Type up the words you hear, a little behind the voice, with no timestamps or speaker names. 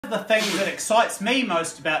the things that excites me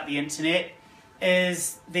most about the internet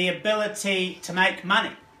is the ability to make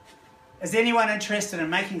money. Is anyone interested in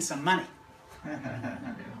making some money?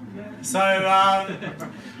 So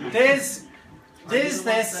there's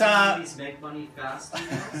this make money fast.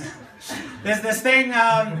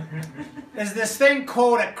 there's this thing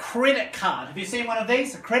called a credit card. Have you seen one of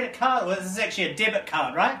these? A credit card? Well, this is actually a debit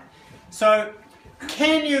card, right? So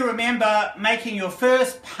can you remember making your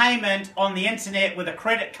first payment on the internet with a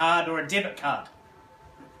credit card or a debit card?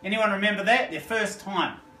 Anyone remember that? Their first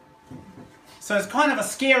time. So it's kind of a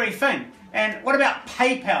scary thing. And what about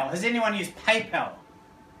PayPal? Has anyone used PayPal?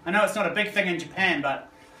 I know it's not a big thing in Japan, but...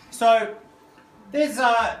 So there's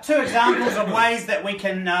two examples of ways that we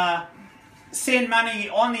can send money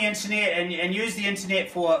on the internet and use the internet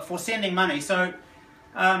for sending money. So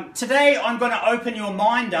today I'm going to open your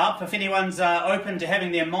mind up. If anyone's open to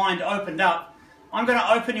having their mind opened up, I'm going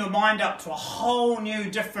to open your mind up to a whole new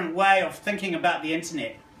different way of thinking about the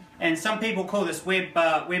internet. And some people call this Web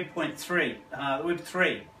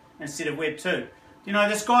 3 instead of Web 2. You know,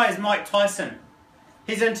 this guy is Mike Tyson.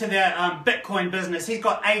 He's into the Bitcoin business. He's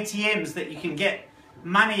got ATMs that you can get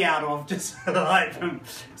money out of, just like him.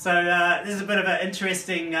 So this is a bit of an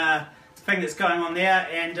interesting thing that's going on there.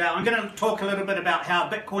 And I'm going to talk a little bit about how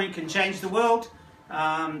Bitcoin can change the world.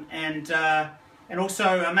 And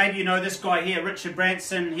also, maybe you know this guy here, Richard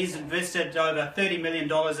Branson. He's invested over $30 million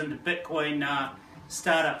into Bitcoin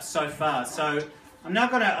startups so far. So I'm now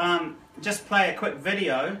going to just play a quick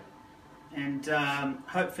video, and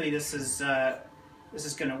hopefully this is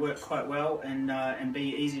going to work quite well and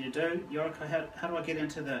be easy to do. Yoriko, how do I get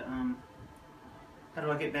into the how do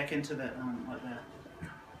I get back into the like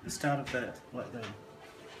the start of the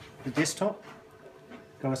the desktop?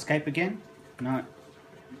 Go escape again? No,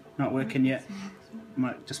 not working yet.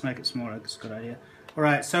 Might just make it smaller. That's a good idea. All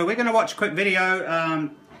right, so we're going to watch a quick video,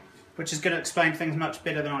 which is going to explain things much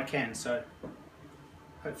better than I can. So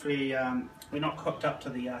hopefully we're not hooked up to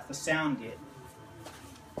the sound yet.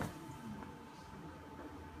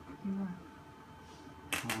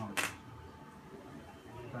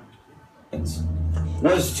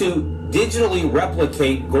 Was to digitally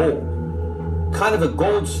replicate gold, kind of a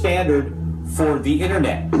gold standard for the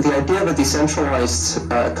internet. The idea of a decentralized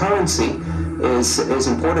currency is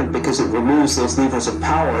important because it removes those levers of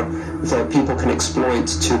power that people can exploit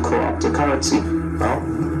to corrupt a currency. Well,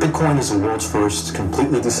 Bitcoin is the world's first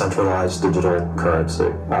completely decentralized digital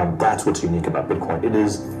currency. That's what's unique about Bitcoin. It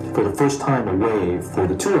is, for the first time, a way for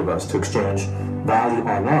the two of us to exchange value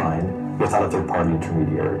online without a third-party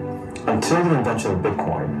intermediary. Until the invention of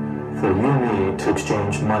Bitcoin, for you and me to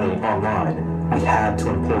exchange money online, we had to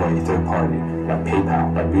employ a third party, like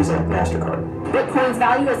PayPal, like Visa, like MasterCard. Bitcoin's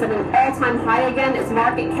value is at an all-time high again. Its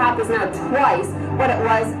market cap is now twice what it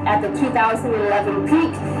was at the 2011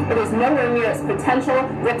 peak. It is nowhere near its potential,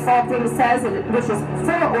 Rick Falkring says, which is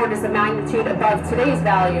 4 orders of magnitude above today's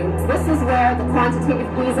value. This is where the quantitative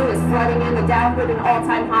easing is flooding in. The Dow hit an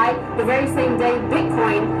all-time high. The very same day,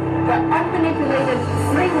 Bitcoin, the unmanipulated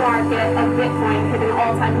free market of Bitcoin, hit an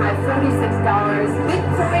all-time high, $46.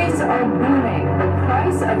 Bitcoins are booming. The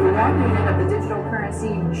price of 1 unit of the digital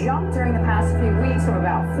currency jumped during the past few weeks from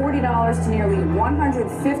about $40 to nearly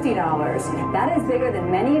 $150. That is bigger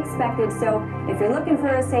than many expected, so if you're looking for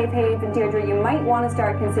a safe haven, Deirdre, you might want to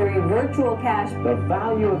start considering virtual cash. The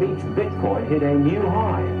value of each Bitcoin hit a new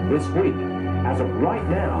high this week. As of right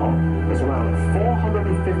now, it's around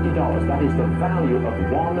 $450. That is the value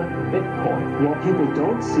of 1 Bitcoin. What people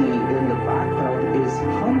don't see in the background is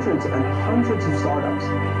hundreds and hundreds of startups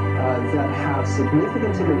that have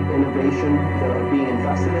significant innovation that are being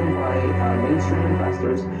invested in by mainstream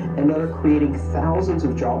investors and that are creating thousands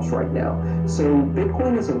of jobs right now. So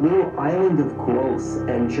Bitcoin is a little island of growth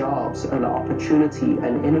and jobs and opportunity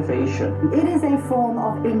and innovation. It is a form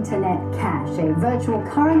of internet cash, a virtual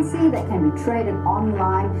currency that can be traded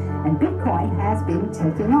online, and Bitcoin has been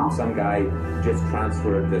taking off. Some guy just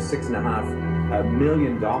transferred the $6.5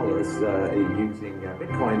 million using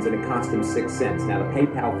Bitcoins, and it cost him 6 cents. Now the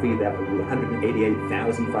PayPal fee, that would be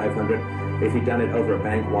 $188,500. If he'd done it over a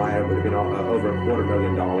bank wire, it would have been over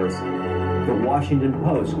 $250,000. The Washington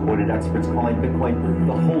Post quoted experts calling Bitcoin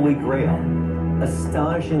the Holy Grail.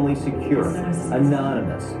 Astonishingly secure,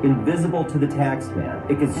 anonymous, invisible to the taxman.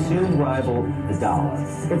 It could soon rival the dollar.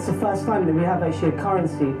 It's the first time that we have actually a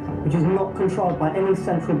currency which is not controlled by any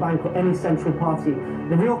central bank or any central party.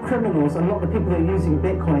 The real criminals are not the people that are using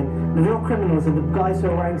Bitcoin. The real criminals are the guys who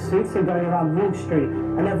are wearing suits and going around Wall Street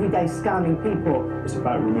and every day scamming people. It's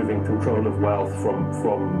about removing control of wealth from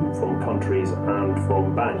countries and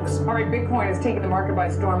from banks. All right, Bitcoin is taking the market by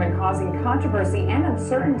storm and causing controversy and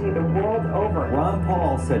uncertainty the world over. Ron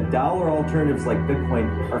Paul said dollar alternatives like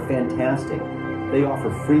Bitcoin are fantastic. They offer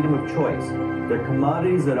freedom of choice. They're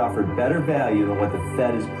commodities that offer better value than what the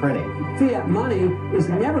Fed is printing. Fiat money is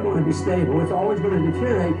never going to be stable. It's always going to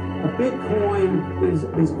deteriorate. A Bitcoin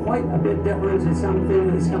is quite a bit different. It's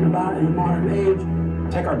something that's come about in the modern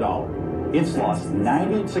age. Take our dollar. It's lost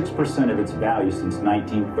 96% of its value since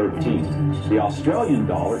 1913. The Australian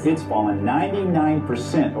dollar, it's fallen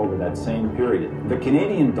 99% over that same period. The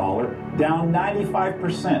Canadian dollar, down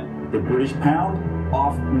 95%. The British pound,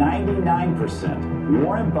 off 99%.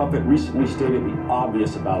 Warren Buffett recently stated the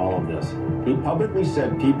obvious about all of this. He publicly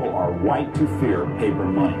said people are white to fear paper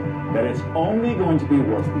money, that it's only going to be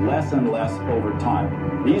worth less and less over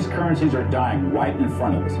time. These currencies are dying right in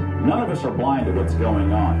front of us. None of us are blind to what's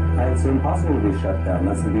going on. It's impossible to be shut down.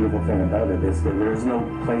 That's the beautiful thing about it, is that there is no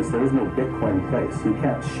place, there is no Bitcoin place. You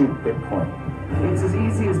can't shoot Bitcoin. It's as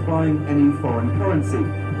easy as buying any foreign currency.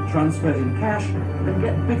 Transfer in cash and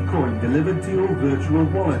get Bitcoin delivered to your virtual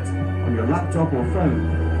wallet on your laptop or phone.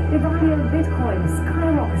 The value of Bitcoin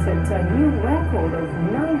skyrocketed to a new record of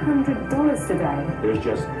 $900 today. There's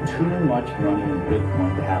just too much money in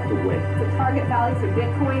Bitcoin to have to wait. The target value for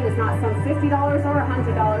Bitcoin is not some $50 or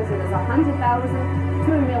 $100, it is $100,000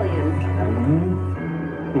 to $1 million.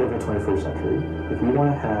 We live in the 21st century. If we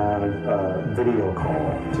want to have a video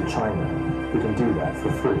call to China, we can do that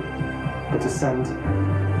for free. But to send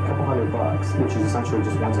a couple $100, which is essentially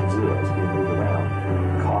just ones and zeros being moved around,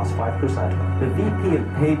 costs 5%. The VP of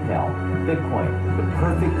PayPal, Bitcoin, the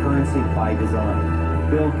perfect currency by design.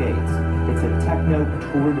 Bill Gates, it's a techno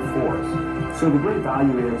tour de force. So the great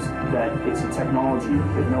value is that it's a technology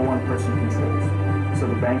that no one person controls. So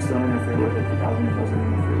the banks don't interfere with it, the government doesn't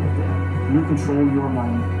interfere with it. You control your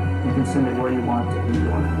money. You can send it where you want to, who you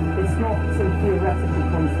want. It's not some theoretical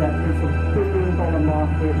concept, it's a $1 billion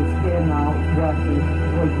market, it's here now, it's working,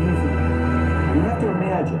 we're using it. You have to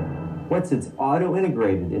imagine, once it's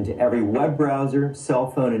auto-integrated into every web browser,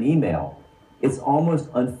 cell phone, and email, it's almost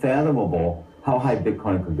unfathomable how high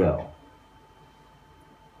Bitcoin could go.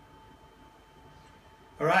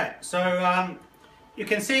 All right, so you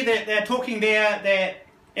can see that they're talking there that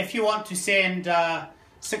if you want to send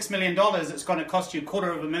 $6 million, it's going to cost you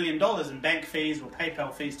 $250,000 in bank fees or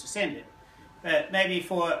PayPal fees to send it. But maybe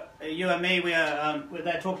for you and me, where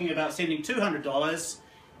they're talking about sending $200,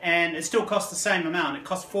 and it still costs the same amount. It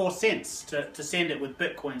costs 4 cents to send it with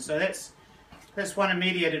Bitcoin. So that's one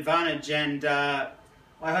immediate advantage, and I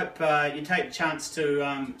hope you take the chance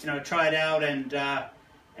to try it out and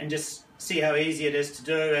just see how easy it is to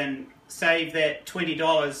do and save that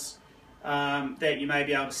 $20 that you may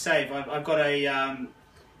be able to save. I've got a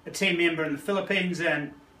team member in the Philippines,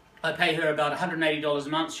 and I pay her about $180 a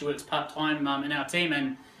month. She works part-time in our team,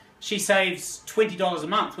 and she saves $20 a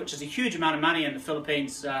month, which is a huge amount of money in the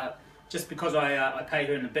Philippines, just because I pay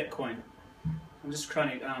her in the Bitcoin. I'm just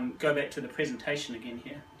trying to go back to the presentation again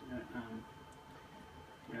here.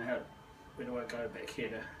 Where do I go back here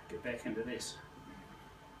to get back into this?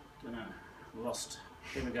 Don't know, lost.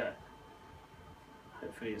 Here we go.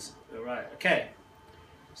 Hopefully it's all right. Okay.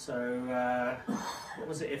 So what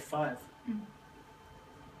was it? F5.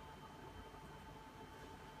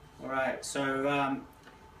 All right. So I'm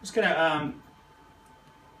just going to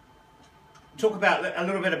talk about a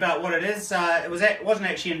little bit about what it is. It wasn't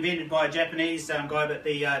actually invented by a Japanese guy, but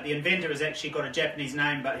the inventor has actually got a Japanese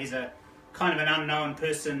name, but he's a kind of an unknown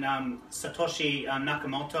person, Satoshi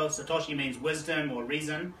Nakamoto. Satoshi means wisdom or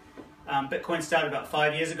reason. Bitcoin started about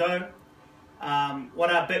 5 years ago.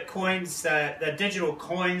 What are Bitcoins? They're digital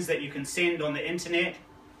coins that you can send on the internet.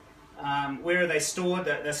 Where are they stored?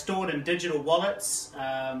 They're stored in digital wallets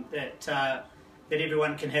that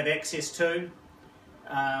everyone can have access to.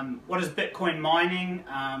 What is Bitcoin mining?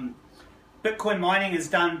 Bitcoin mining is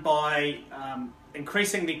done by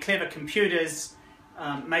increasingly clever computers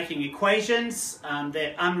making equations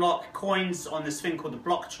that unlock coins on this thing called the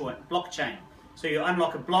blockchain. So you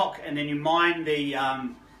unlock a block and then you mine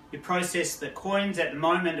you process the coins. At the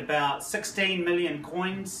moment, about 16 million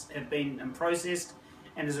coins have been processed,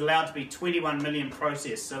 and there's allowed to be 21 million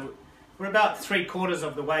processed. So we're about 3/4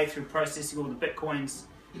 of the way through processing all the Bitcoins,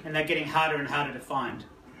 and they're getting harder and harder to find.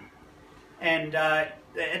 And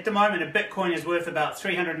at the moment, a Bitcoin is worth about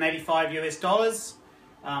 $385 US,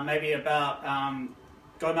 maybe about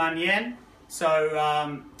Goman yen.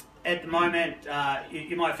 So at the moment,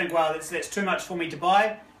 you might think, well, that's too much for me to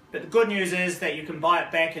buy. But the good news is that you can buy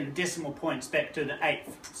it back in decimal points, back to the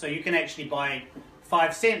 1/8. So you can actually buy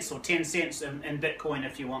 5 cents or 10 cents in Bitcoin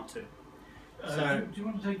if you want to. So, do you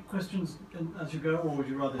want to take questions as you go, or would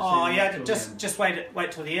you rather? Oh yeah, just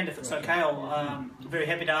wait till the end if it's okay. I'm very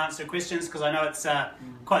happy to answer questions because I know it's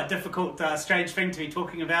quite a difficult, strange thing to be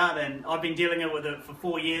talking about, and I've been dealing with it for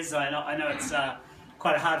 4 years. So I know it's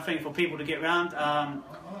quite a hard thing for people to get around.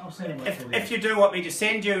 If you do want me to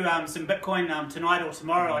send you some Bitcoin tonight or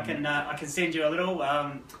tomorrow, I can send you a little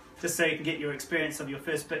just so you can get your experience of your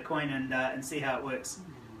first Bitcoin and see how it works.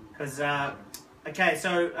 Because okay,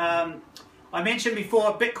 so. I mentioned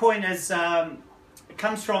before, Bitcoin is it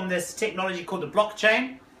comes from this technology called the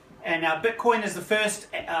blockchain, and Bitcoin is the first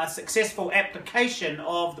successful application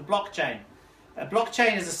of the blockchain. A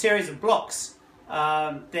blockchain is a series of blocks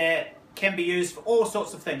that can be used for all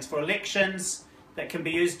sorts of things, for elections, that can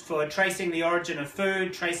be used for tracing the origin of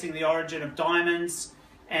food, tracing the origin of diamonds,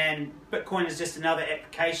 and Bitcoin is just another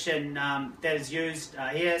application that is used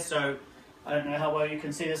here. So I don't know how well you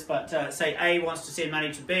can see this, but say A wants to send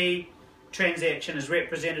money to B. Transaction is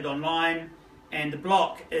represented online, and the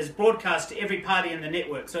block is broadcast to every party in the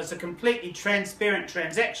network. So it's a completely transparent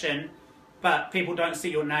transaction, but people don't see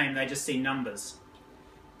your name, they just see numbers.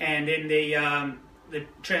 And then the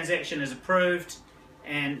transaction is approved,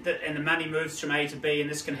 and the money moves from A to B, and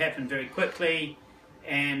this can happen very quickly,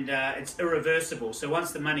 and it's irreversible. So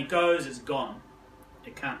once the money goes, it's gone.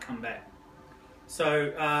 It can't come back.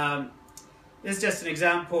 So this is just an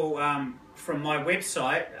example from my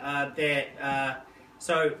website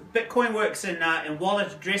so Bitcoin works in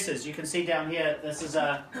wallet addresses. You can see down here this is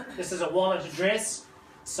a wallet address.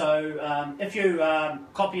 So if you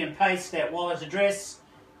copy and paste that wallet address,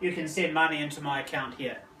 you can send money into my account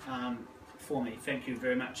here for me. Thank you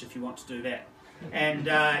very much if you want to do that. And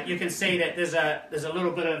you can see that there's a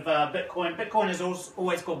little bit of Bitcoin. Bitcoin is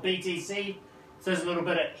always called BTC. So there's a little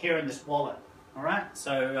bit here in this wallet. All right.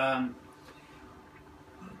 So.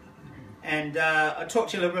 And I'll talk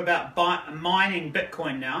to you a little bit about mining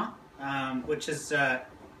Bitcoin now, which is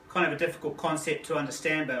kind of a difficult concept to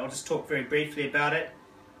understand, but I'll just talk very briefly about it.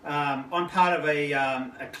 I'm part of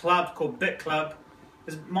a club called BitClub.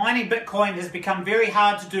 Mining Bitcoin has become very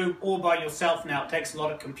hard to do all by yourself now. It takes a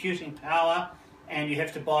lot of computing power, and you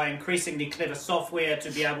have to buy increasingly clever software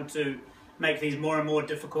to be able to make these more and more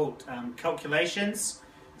difficult calculations.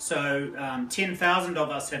 So 10,000 of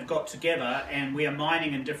us have got together, and we are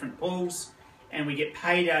mining in different pools, and we get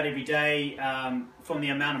paid out every day from the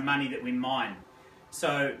amount of money that we mine.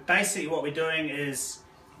 So basically what we're doing is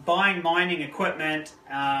buying mining equipment,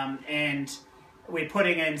 and we're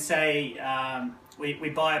putting in, say, we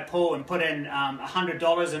buy a pool and put in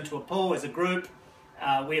 $100 into a pool as a group.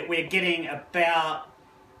 We're getting about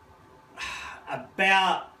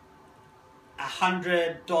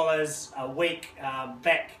 $100 a week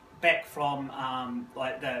back from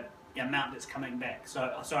like the amount that's coming back.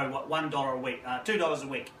 So sorry, what, $1 a week, $2 a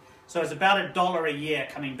week. So it's about $1 a year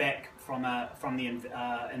coming back from the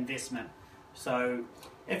investment. So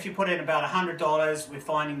if you put in about $100, we're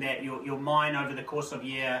finding that you'll mine over the course of a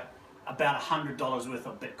year about $100 worth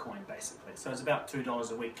of Bitcoin, basically. So it's about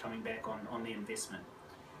 $2 a week coming back on the investment.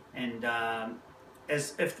 And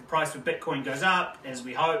as if the price of Bitcoin goes up, as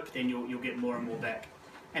we hope, then you'll get more and more back.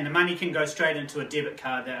 And the money can go straight into a debit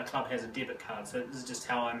card. Our club has a debit card. So this is just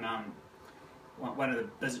how I'm one of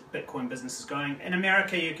the Bitcoin businesses going. In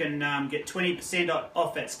America, you can get 20%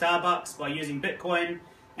 off at Starbucks by using Bitcoin,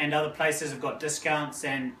 and other places have got discounts.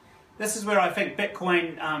 And this is where I think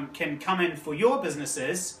Bitcoin can come in for your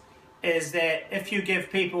businesses, is that if you give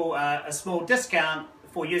people a small discount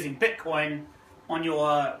for using Bitcoin on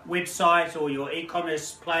your website or your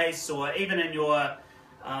e-commerce place, or even in your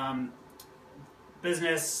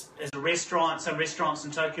business as a restaurant. Some restaurants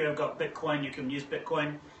in Tokyo have got Bitcoin. You can use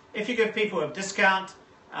Bitcoin. If you give people a discount,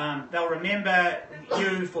 they'll remember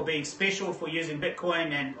you for being special for using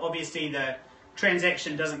Bitcoin, and obviously the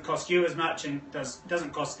transaction doesn't cost you as much and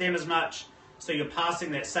doesn't cost them as much, so you're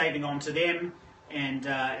passing that saving on to them, and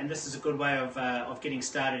this is a good way of getting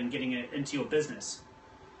started and getting it into your business.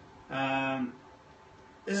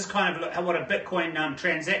 This is kind of what a Bitcoin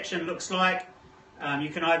transaction looks like. You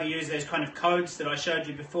can either use those kind of codes that I showed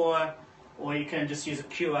you before, or you can just use a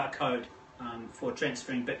QR code for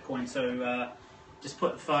transferring Bitcoin. So just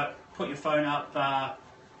put your phone up,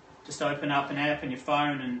 just open up an app in your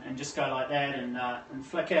phone and just go like that and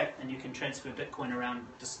flick it, and you can transfer Bitcoin around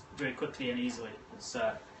just very quickly and easily. It's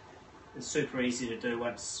super easy to do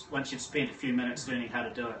once you've spent a few minutes learning how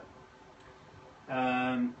to do it.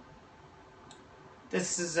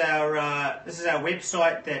 This is our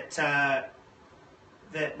website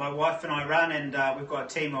that my wife and I run, and we've got a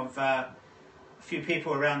team of a few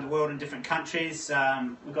people around the world in different countries.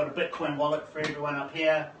 We've got a Bitcoin wallet for everyone up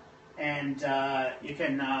here. and you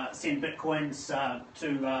can send Bitcoins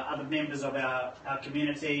to other members of our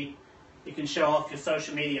community. You can show off your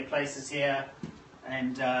social media places here,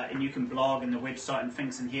 and you can blog and the website and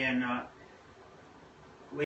things in here. And